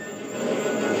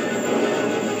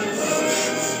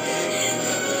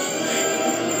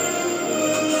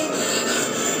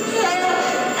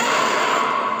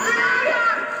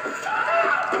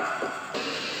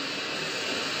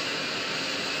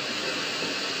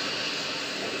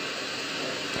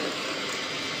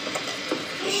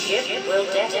 Ship will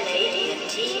detonate in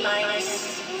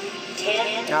T-minus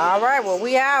 10. All right, well,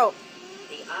 we out.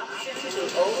 The option to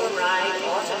override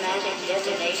automatic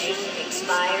detonation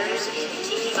expires in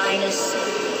T-minus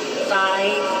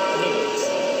 5 minutes.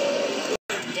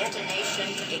 Detonation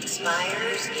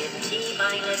expires in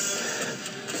T-minus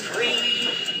 3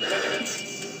 minutes.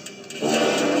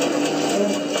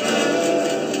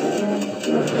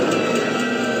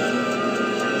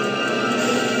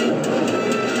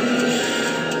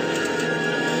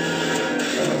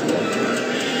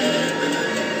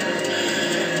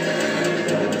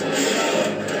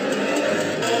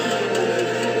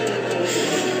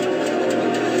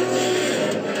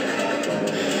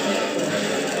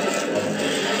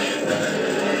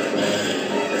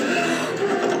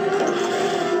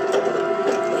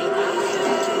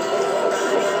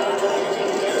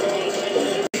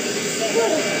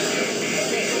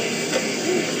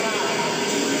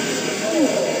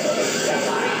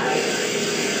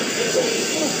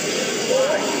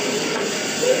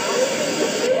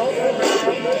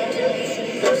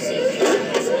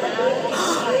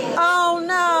 Oh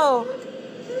no!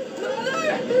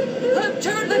 I've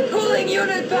turned the cooling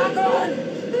unit back on!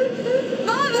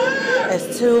 Mother!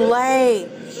 It's too late.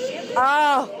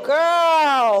 Oh,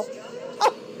 girl!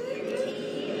 Oh.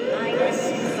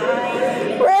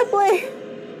 Ripley!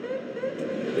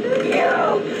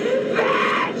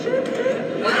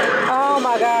 Oh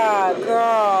my God,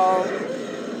 girl.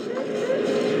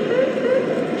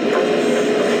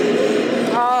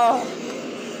 Oh.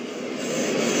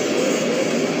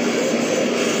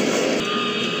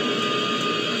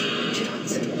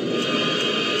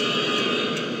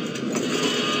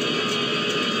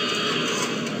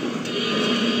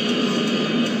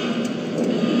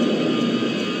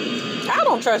 I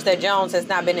don't trust that Jones has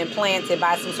not been implanted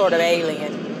by some sort of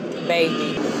alien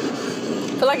baby. I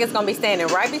feel like it's gonna be standing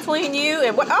right between you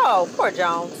and what? Oh, poor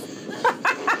Jones.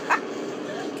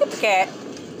 Get the cat.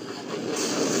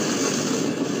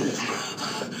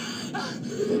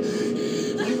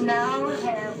 You now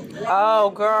have Oh,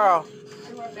 girl.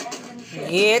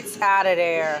 Get out of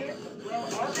there.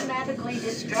 will automatically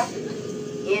destruct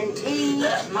in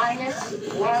T-minus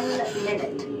 1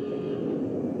 minute.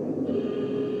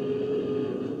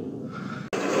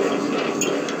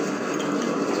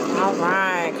 All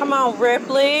right. Come on,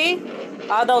 Ripley.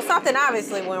 Although something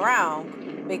obviously went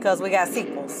wrong because we got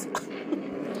sequels.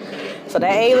 So the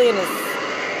alien is...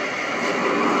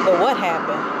 But what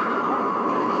happened?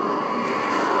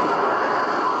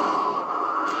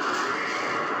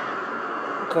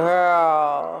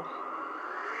 Girl.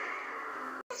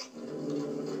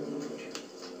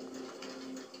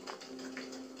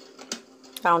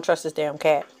 I don't trust this damn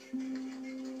cat.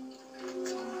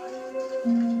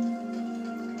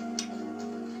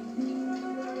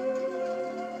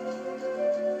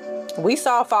 We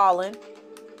saw Fallen.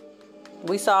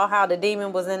 We saw how the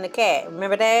demon was in the cat.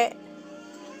 Remember that?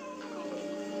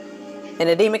 And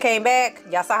the demon came back.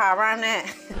 Y'all saw how I rhymed that?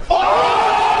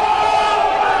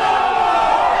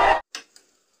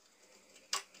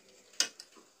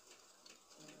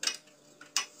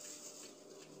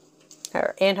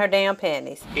 Her in her damn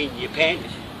panties. In your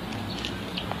panties.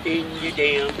 In your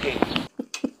damn panties.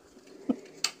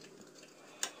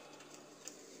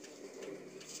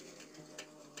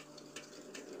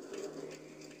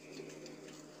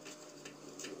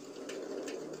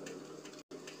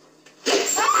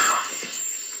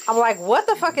 I'm like, what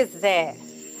the fuck is that?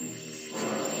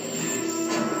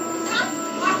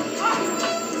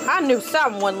 I knew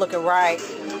something wasn't looking right.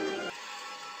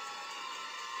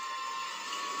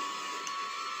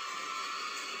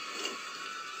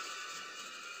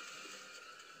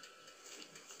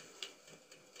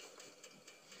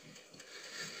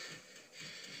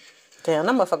 Damn,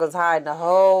 them motherfuckers hiding the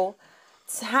whole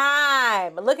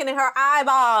time. Looking at her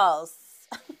eyeballs.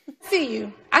 See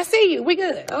you. I see you. We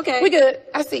good. Okay. We good.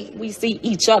 I see you. We see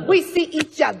each other. We see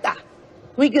each other.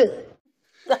 We good.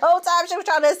 The whole time she was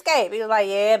trying to escape. He was like,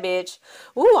 yeah, bitch.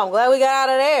 Ooh, I'm glad we got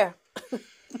out of there.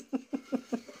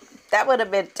 That would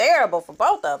have been terrible for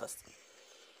both of us.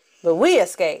 But we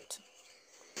escaped.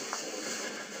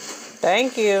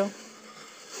 Thank you.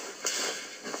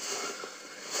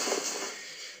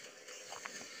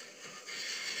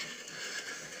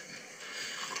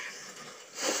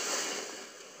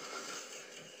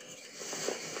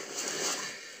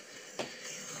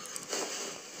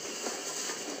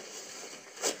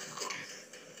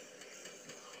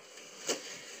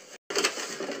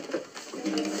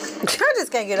 I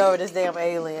just can't get over this damn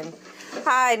alien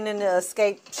hiding in the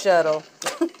escape shuttle.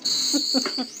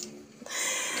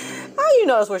 How you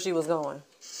notice where she was going?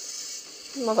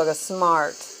 Motherfucker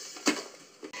smart.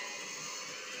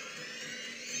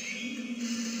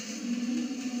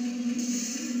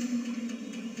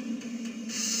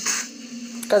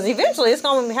 Because eventually it's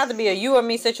going to have to be a you or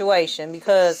me situation,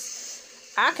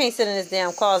 because I can't sit in this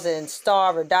damn closet and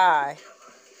starve or die.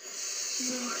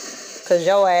 Because Because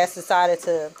your ass decided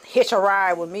to hitch a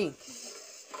ride with me.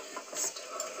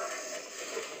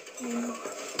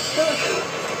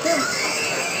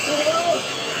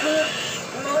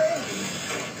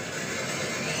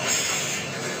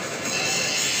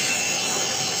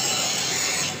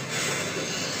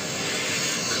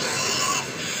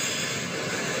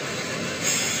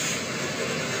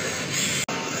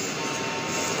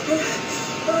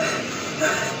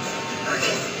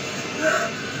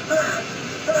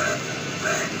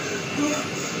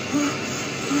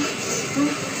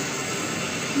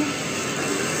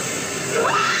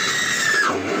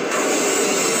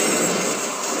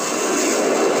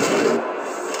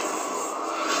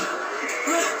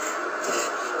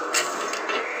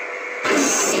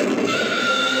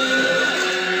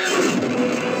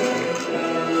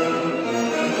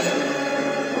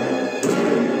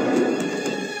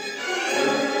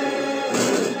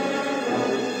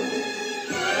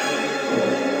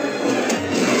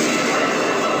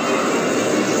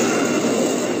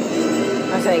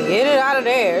 I say, get it out of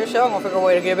there. Sure gonna figure a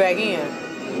way to get back in.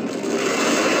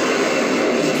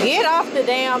 Get off the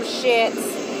damn shit.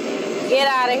 Get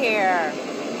out of here.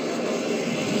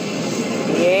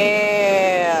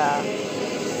 Yeah.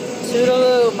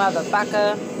 Toodaloo,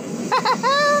 motherfucker.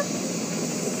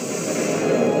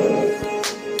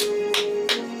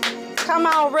 Come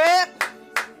on, Rip.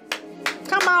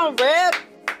 Come on, Rip.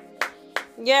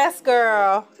 Yes,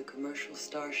 girl. The commercial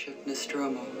starship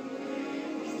Nostromo.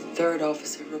 Third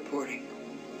officer reporting.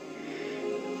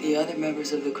 The other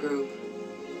members of the crew.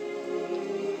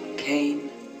 Kane,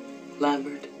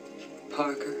 Lambert,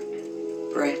 Parker,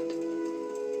 Brett,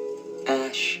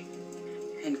 Ash,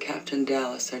 and Captain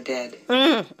Dallas are dead.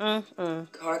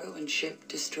 Cargo and ship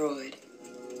destroyed.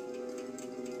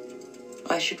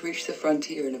 I should reach the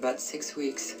frontier in about 6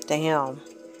 weeks. Damn.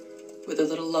 With a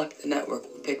little luck, the network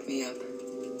will pick me up.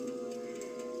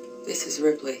 This is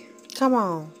Ripley. Come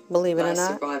on, believe it or Last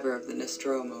not. survivor of the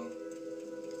Nostromo.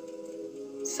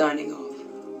 Signing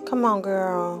off. Come on,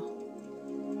 girl.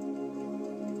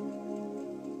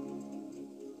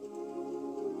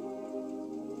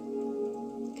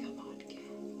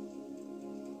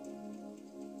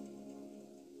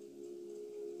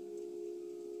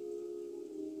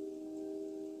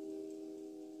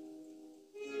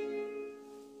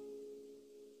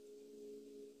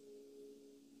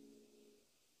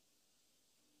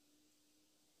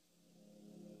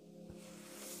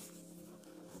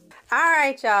 All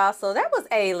right, y'all. So that was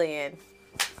Alien.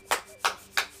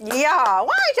 Y'all,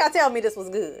 why didn't y'all tell me this was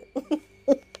good?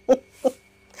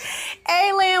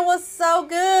 Alien was so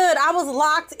good. I was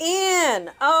locked in.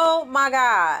 Oh my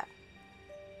God.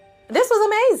 This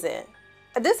was amazing.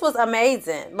 This was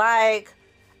amazing. Like,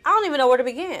 I don't even know where to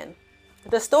begin.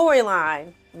 The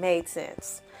storyline made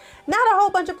sense. Not a whole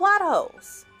bunch of plot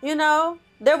holes. You know,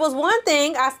 there was one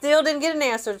thing I still didn't get an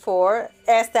answer for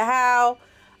as to how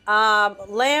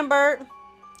Lambert,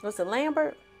 was it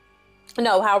Lambert?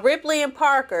 No, how Ripley and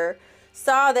Parker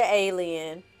saw the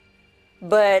alien,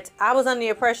 but I was under the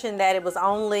impression that it was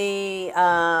only,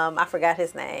 I forgot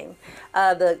his name,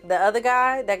 the other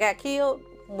guy that got killed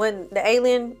when the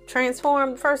alien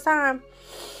transformed the first time.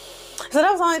 So that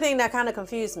was the only thing that kind of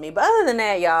confused me. But other than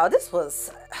that, y'all, this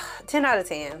was 10 out of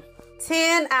 10.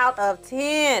 10 out of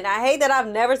 10. I hate that I've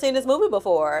never seen this movie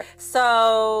before.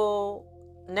 So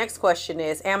next question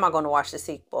is, am I going to watch the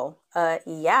sequel?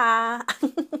 Yeah,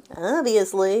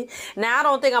 obviously. Now, I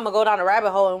don't think I'm going to go down the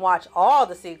rabbit hole and watch all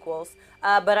the sequels.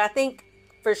 But I think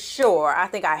for sure, I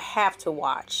think I have to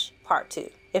watch part 2,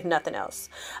 if nothing else.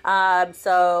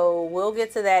 So we'll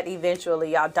get to that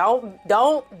eventually, y'all.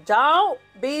 Don't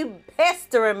be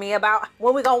pestering me about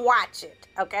when we're going to watch it.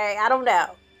 Okay. I don't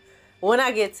know. When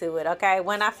I get to it. Okay.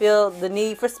 When I feel the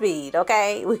need for speed.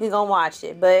 Okay. We're going to watch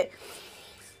it. But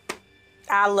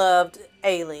I loved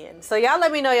Alien. So y'all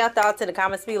let me know your thoughts in the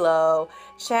comments below.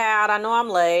 Child, I know I'm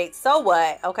late. So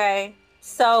what? Okay.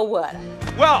 So what?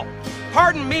 Well,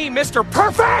 pardon me, Mr.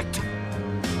 Perfect.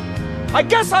 I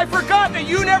guess I forgot that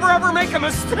you never ever make a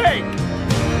mistake.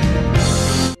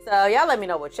 So y'all let me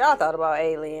know what y'all thought about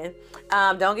Alien.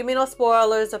 Don't give me no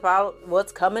spoilers about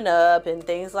what's coming up and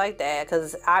things like that,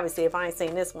 because obviously if I ain't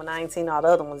seen this one, I ain't seen all the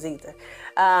other ones either.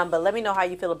 But let me know how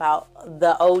you feel about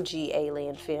the OG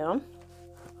Alien film.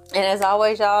 And as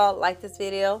always, y'all, like this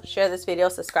video, share this video,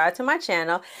 subscribe to my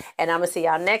channel, and I'm gonna see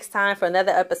y'all next time for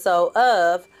another episode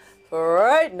of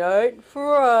Fright Night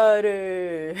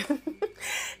Friday.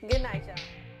 Good night, y'all.